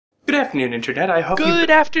Good afternoon, Internet. I hope Good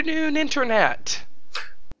afternoon, Internet.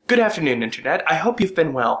 Good afternoon, Internet. I hope you've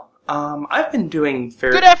been well. I've been doing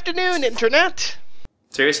very... Good afternoon, Internet.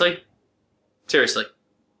 Seriously? Seriously.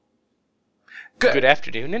 Good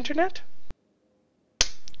afternoon, Internet?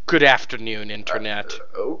 Good afternoon, Internet.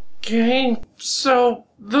 Okay, so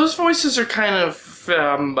those voices are kind of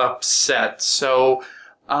upset. So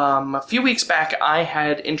a few weeks back I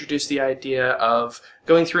had introduced the idea of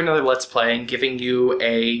going through another Let's Play and giving you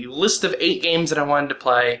a list of 8 games that I wanted to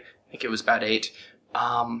play. I think it was about 8.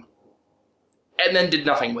 And then did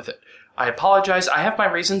nothing with it. I apologize. I have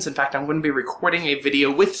my reasons. In fact, I'm going to be recording a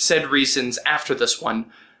video with said reasons after this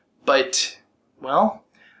one. But, well,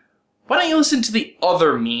 why don't you listen to the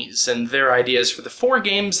other me's and their ideas for the 4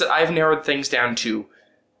 games that I've narrowed things down to.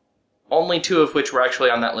 Only 2 of which were actually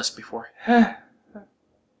on that list before.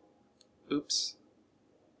 Oops.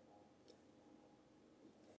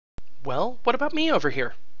 Well, what about me over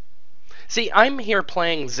here? See, I'm here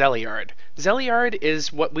playing Zeliard. Zeliard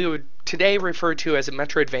is what we would today refer to as a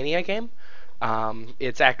Metroidvania game.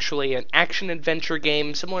 It's actually an action-adventure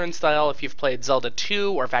game, similar in style if you've played Zelda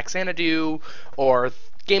 2 or Vaxanadu or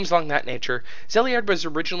games along that nature. Zeliard was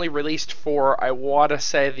originally released for, I want to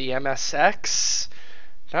say, the MSX.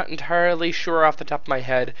 Not entirely sure off the top of my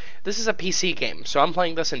head. This is a PC game, so I'm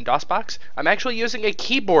playing this in DOSBox. I'm actually using a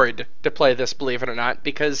keyboard to play this, believe it or not,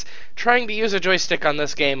 because trying to use a joystick on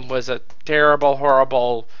this game was a terrible,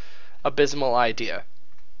 horrible, abysmal idea.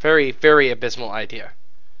 Very, very abysmal idea.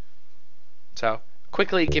 So,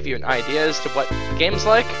 quickly give you an idea as to what the game's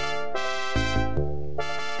like.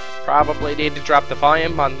 Probably need to drop the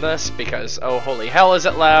volume on this because, oh holy hell, is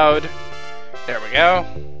it loud. There we go.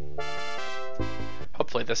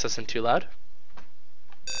 Hopefully this isn't too loud.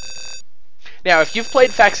 Now, if you've played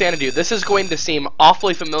Vaxanadu, this is going to seem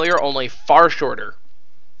awfully familiar, only far shorter.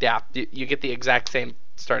 Yeah, you get the exact same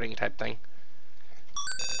starting type thing.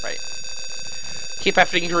 Right. Keep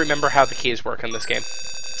having to remember how the keys work in this game.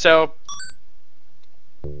 So,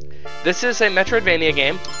 this is a Metroidvania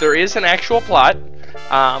game. There is an actual plot.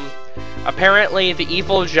 Apparently, the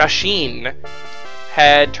evil Jashin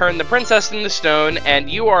had turned the princess into stone, and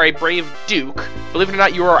you are a brave duke. Believe it or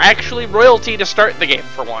not, you are actually royalty to start the game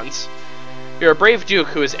for once. You're a brave duke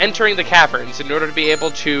who is entering the caverns in order to be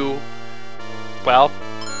able to, well,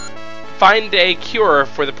 find a cure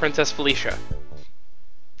for the Princess Felicia.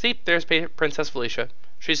 See, there's Princess Felicia.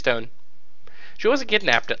 She's stone. She wasn't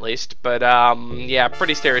kidnapped, at least, but, yeah,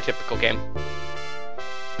 pretty stereotypical game.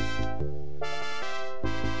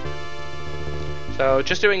 So,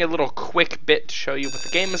 just doing a little quick bit to show you what the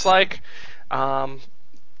game is like.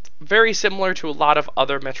 Very similar to a lot of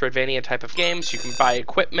other Metroidvania type of games. You can buy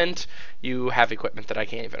equipment. You have equipment that I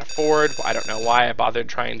can't even afford. I don't know why I bothered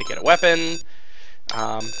trying to get a weapon.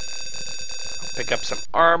 Pick up some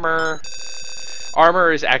armor.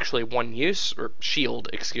 Armor is actually one use, or shield,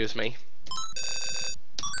 excuse me.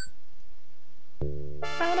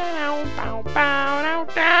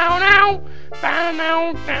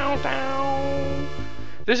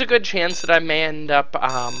 There's a good chance that I may end up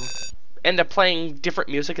playing different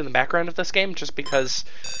music in the background of this game, just because,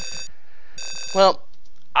 well,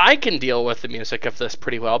 I can deal with the music of this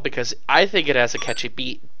pretty well because I think it has a catchy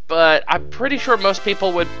beat, but I'm pretty sure most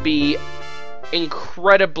people would be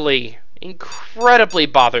incredibly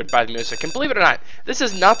bothered by the music. And believe it or not, this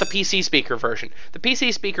is not the PC speaker version. The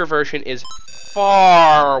PC speaker version is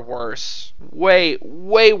far worse. Way,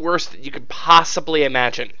 way worse than you could possibly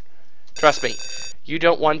imagine. Trust me, you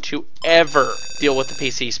don't want to ever deal with the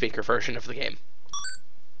PC speaker version of the game.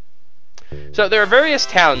 So there are various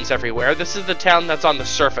towns everywhere. This is the town that's on the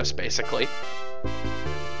surface, basically.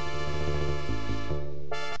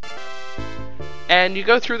 And you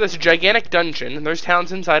go through this gigantic dungeon, and there's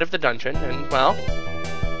towns inside of the dungeon, and, well,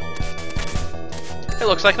 it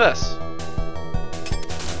looks like this.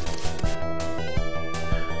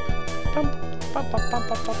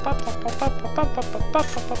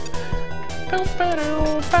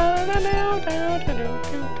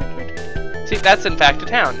 See, that's in fact a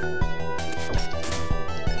town.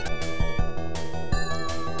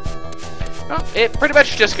 Well, it pretty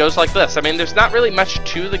much just goes like this. I mean, there's not really much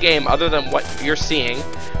to the game other than what you're seeing.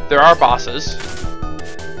 There are bosses.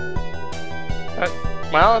 But,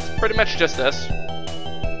 well, it's pretty much just this.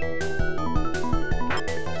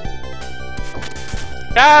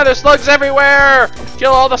 Ah, there's slugs everywhere!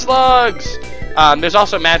 Kill all the slugs! There's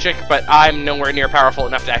also magic, but I'm nowhere near powerful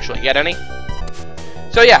enough to actually get any.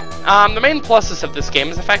 So yeah, the main pluses of this game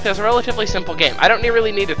is the fact that it's a relatively simple game. I don't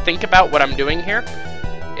really need to think about what I'm doing here.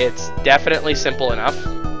 It's definitely simple enough.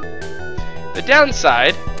 The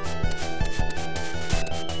downside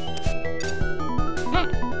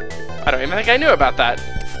I don't even think I knew about that.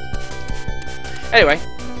 Anyway,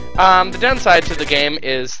 the downside to the game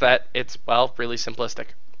is that it's, well, really simplistic.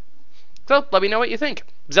 So, let me know what you think.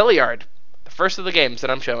 Zeliard, the first of the games that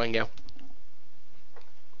I'm showing you.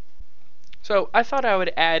 So, I thought I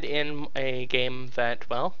would add in a game that,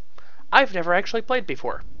 well, I've never actually played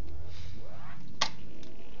before.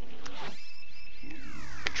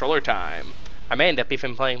 Controller time. I may end up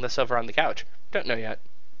even playing this over on the couch. Don't know yet.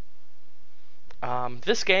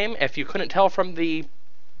 This game, if you couldn't tell from the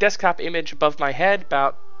desktop image above my head,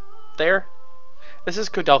 about there, this is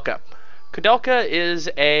Koudelka. Koudelka is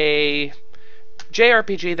a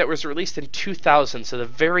jRPG that was released in 2000, so the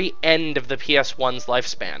very end of the PS1's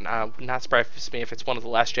lifespan. Not surprised me if it's one of the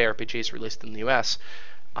last jRPGs released in the US.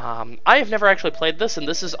 I have never actually played this, and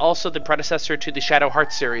this is also the predecessor to the Shadow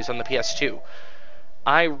Hearts series on the PS2.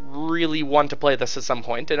 I really want to play this at some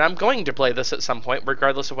point, and I'm going to play this at some point,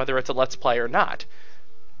 regardless of whether it's a Let's Play or not.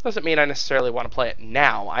 Doesn't mean I necessarily want to play it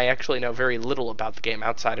now. I actually know very little about the game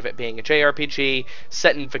outside of it being a JRPG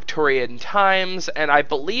set in Victorian times, and I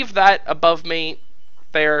believe that above me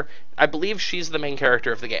there, I believe she's the main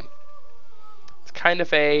character of the game. It's kind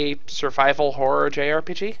of a survival horror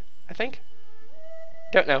JRPG, I think.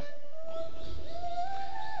 Don't know.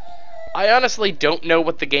 I honestly don't know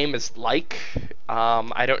what the game is like.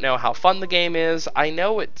 I don't know how fun the game is. I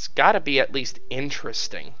know it's gotta be at least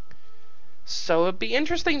interesting. So it'd be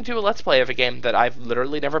interesting to do a Let's Play of a game that I've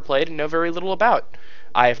literally never played and know very little about.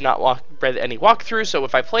 I have not read any walkthrough, so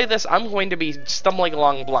if I play this, I'm going to be stumbling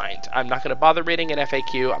along blind. I'm not going to bother reading an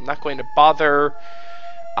FAQ. I'm not going to bother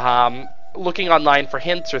looking online for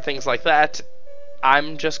hints or things like that.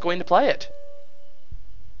 I'm just going to play it.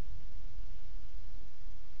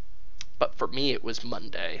 But for me, it was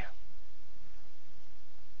Monday.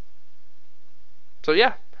 So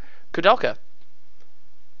yeah, Koudelka.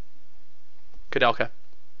 Koudelka.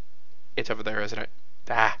 It's over there, isn't it?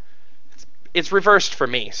 It's reversed for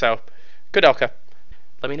me, so Koudelka.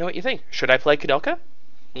 Let me know what you think. Should I play Koudelka?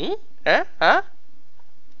 Huh?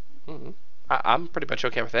 I'm pretty much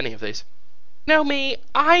okay with any of these. Now me,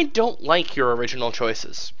 I don't like your original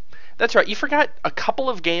choices. That's right, you forgot a couple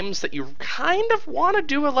of games that you kind of want to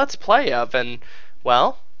do a Let's Play of, and,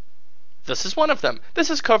 well, this is one of them. This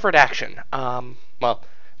is Covert Action. Well,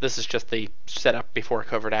 this is just the setup before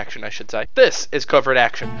Covert Action, I should say. This is Covert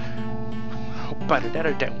Action.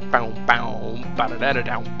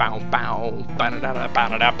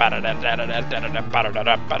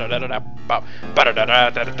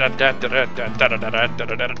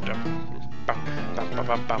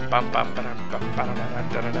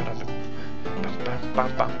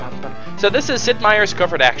 So this is Sid Meier's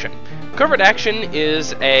Covert Action. Covert Action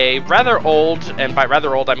is a rather old, and by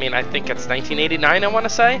rather old I mean I think it's 1989 I want to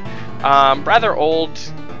say, rather old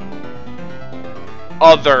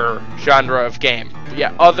other genre of game.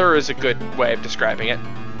 Yeah, other is a good way of describing it.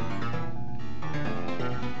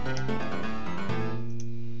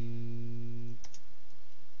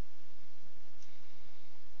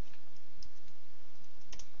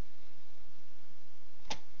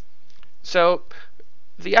 So,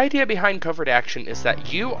 the idea behind Covert Action is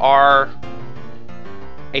that you are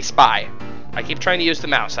a spy. I keep trying to use the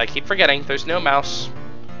mouse. I keep forgetting there's no mouse.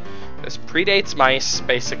 This predates mice,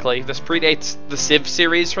 basically. This predates the Civ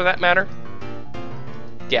series, for that matter.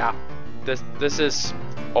 Yeah, this is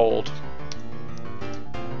old.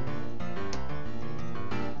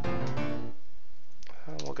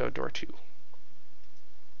 We'll go door 2.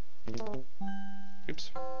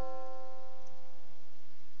 Oops.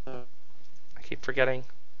 Keep forgetting.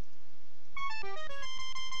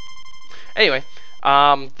 Anyway,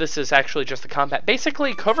 this is actually just the combat.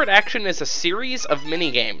 Basically, Covert Action is a series of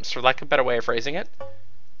mini-games, for lack of a better way of phrasing it.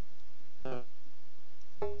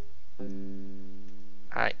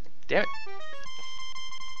 Damn it.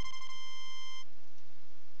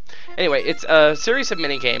 Anyway, it's a series of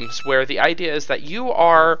mini-games where the idea is that you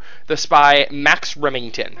are the spy Max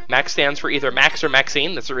Remington. Max stands for either Max or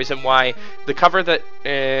Maxine. That's the reason why the cover that,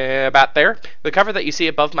 the cover that you see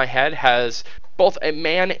above my head has both a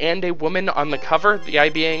man and a woman on the cover. The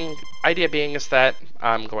idea being is that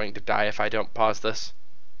I'm going to die if I don't pause this.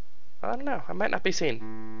 I don't know, I might not be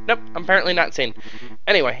seen. Nope, I'm apparently not seen.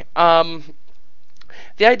 Anyway, the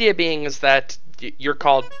idea being is that you're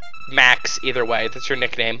called Max either way. That's your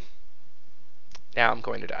nickname. Now I'm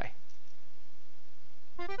going to die.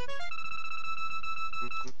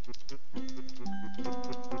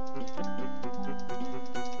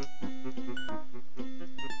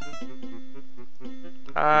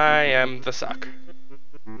 I am the suck.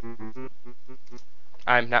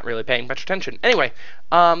 I'm not really paying much attention. Anyway,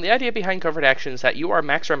 the idea behind Covert Action is that you are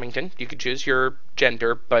Max Remington. You could choose your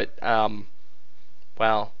gender, but,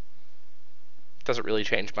 well, it doesn't really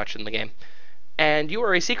change much in the game. And you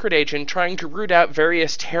are a secret agent trying to root out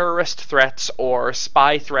various terrorist threats or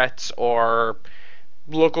spy threats or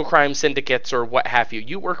local crime syndicates or what have you.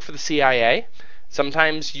 You work for the CIA.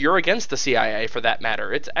 Sometimes you're against the CIA, for that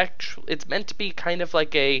matter. It's meant to be kind of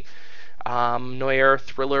like a noir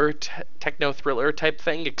thriller, techno thriller type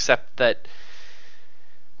thing, except that,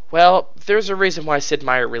 well, there's a reason why Sid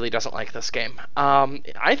Meier really doesn't like this game.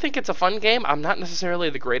 I think it's a fun game. I'm not necessarily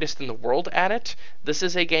the greatest in the world at it. This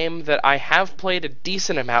is a game that I have played a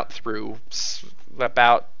decent amount through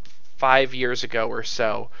about 5 years ago or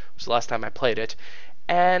so. Was the last time I played it.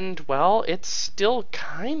 And, well, it's still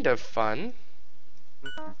kind of fun.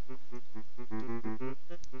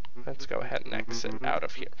 Let's go ahead and exit out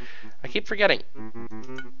of here. I keep forgetting.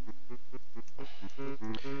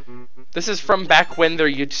 This is from back when there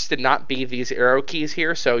used to not be these arrow keys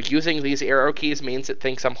here, so using these arrow keys means it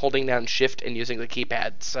thinks I'm holding down shift and using the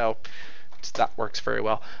keypad, so that works very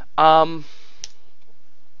well.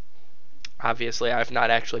 Obviously, I've not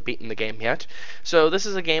actually beaten the game yet, so this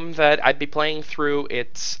is a game that I'd be playing through.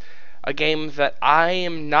 It's a game that I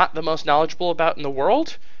am not the most knowledgeable about in the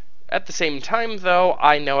world. At the same time, though,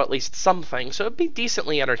 I know at least something, so it'd be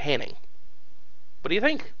decently entertaining. What do you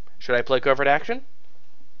think? Should I play Covert Action?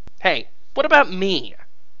 Hey, what about me?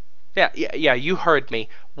 Yeah, you heard me.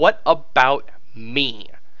 What about me?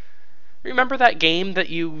 Remember that game that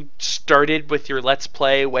you started with your Let's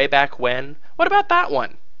Play way back when? What about that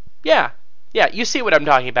one? Yeah, you see what I'm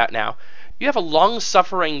talking about now. You have a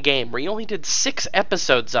long-suffering game where you only did 6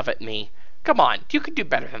 episodes of it, me. Come on, you could do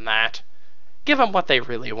better than that. Give them what they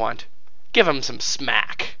really want. Give them some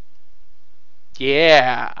smack.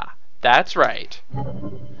 Yeah, that's right.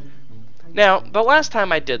 Now, the last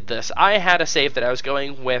time I did this, I had a save that I was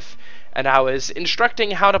going with, and I was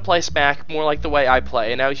instructing how to play Smack more like the way I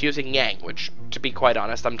play, and I was using Yang, which, to be quite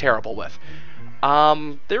honest, I'm terrible with.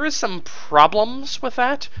 There is some problems with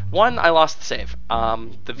that. One, I lost the save.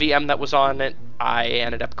 The VM that was on it, I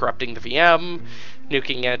ended up corrupting the VM,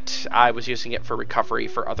 nuking it. I was using it for recovery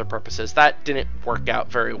for other purposes. That didn't work out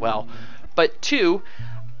very well. But two,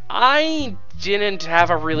 I didn't have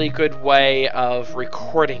a really good way of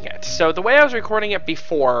recording it. So the way I was recording it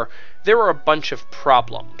before, there were a bunch of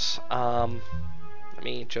problems. Let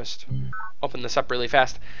me just open this up really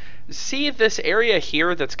fast. See this area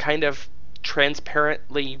here that's kind of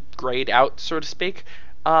transparently grayed out, so to speak?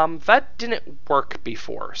 That didn't work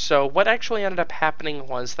before. So what actually ended up happening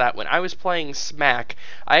was that when I was playing Smack,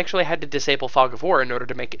 I actually had to disable Fog of War in order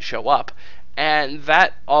to make it show up. And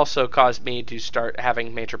that also caused me to start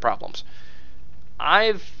having major problems.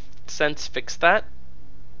 I've since fixed that.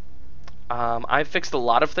 I've fixed a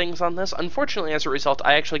lot of things on this. Unfortunately, as a result,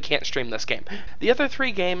 I actually can't stream this game. The other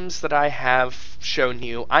 3 games that I have shown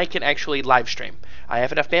you, I can actually live stream. I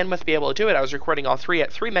have enough bandwidth to be able to do it. I was recording all 3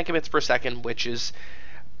 at 3 megabits per second, which is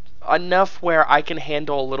enough where I can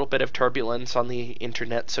handle a little bit of turbulence on the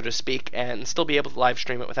internet, so to speak, and still be able to live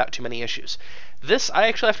stream it without too many issues. This, I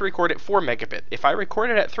actually have to record at 4 megabit. If I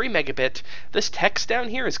record it at 3 megabit, this text down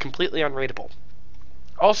here is completely unreadable.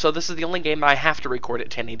 Also, this is the only game I have to record at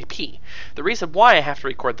 1080p. The reason why I have to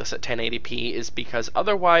record this at 1080p is because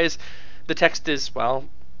otherwise the text is, well,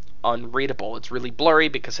 unreadable. It's really blurry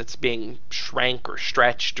because it's being shrank or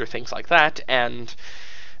stretched or things like that, and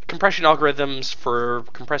compression algorithms for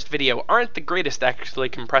compressed video aren't the greatest actually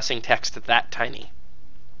compressing text that tiny.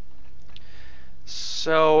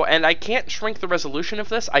 So, and I can't shrink the resolution of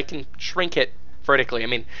this. I can shrink it vertically. I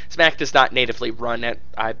mean, Smack does not natively run at,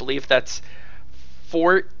 I believe that's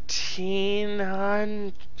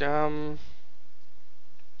 1400, let's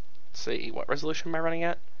see, what resolution am I running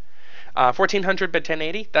at? 1400 by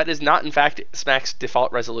 1080. That is not, in fact, Smack's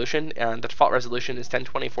default resolution, and the default resolution is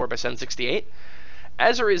 1024 by 768.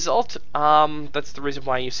 As a result, that's the reason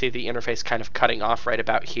why you see the interface kind of cutting off right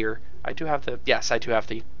about here. I do have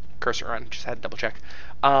the cursor on, just had to double check.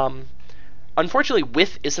 Unfortunately,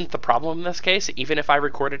 width isn't the problem in this case. Even if I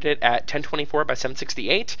recorded it at 1024 by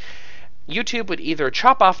 768, YouTube would either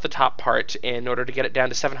chop off the top part in order to get it down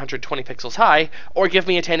to 720 pixels high, or give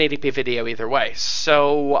me a 1080p video either way.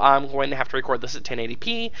 So I'm going to have to record this at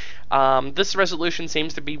 1080p. This resolution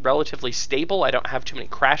seems to be relatively stable. I don't have too many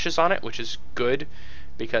crashes on it, which is good,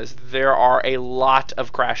 because there are a lot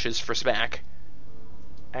of crashes for Smack.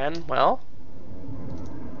 And, well,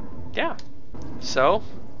 yeah. So,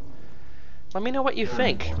 let me know what you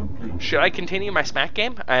think. Should I continue my Smack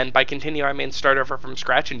game? And by continue, I mean start over from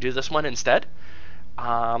scratch and do this one instead?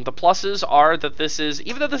 The pluses are that this is,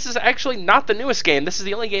 even though this is actually not the newest game, this is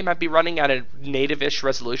the only game I'd be running at a native-ish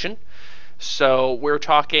resolution. So we're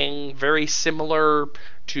talking very similar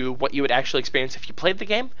to what you would actually experience if you played the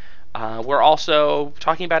game. We're also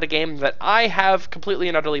talking about a game that I have completely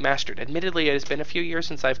and utterly mastered. Admittedly, it has been a few years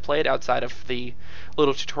since I've played outside of the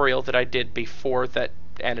little tutorial that I did before that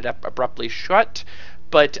ended up abruptly shut,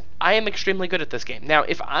 but I am extremely good at this game. Now,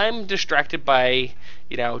 if I'm distracted by,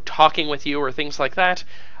 talking with you or things like that,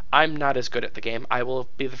 I'm not as good at the game. I will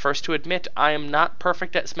be the first to admit I am not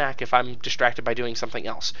perfect at Smack if I'm distracted by doing something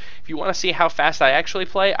else. If you want to see how fast I actually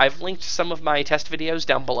play, I've linked some of my test videos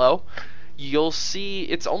down below. You'll see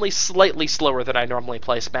it's only slightly slower than I normally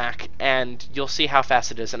play Smack, and you'll see how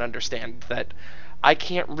fast it is and understand that I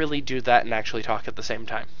can't really do that and actually talk at the same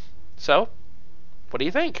time. So, what do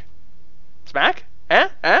you think? Smack?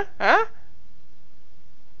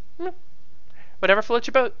 Whatever floats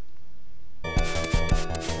your boat.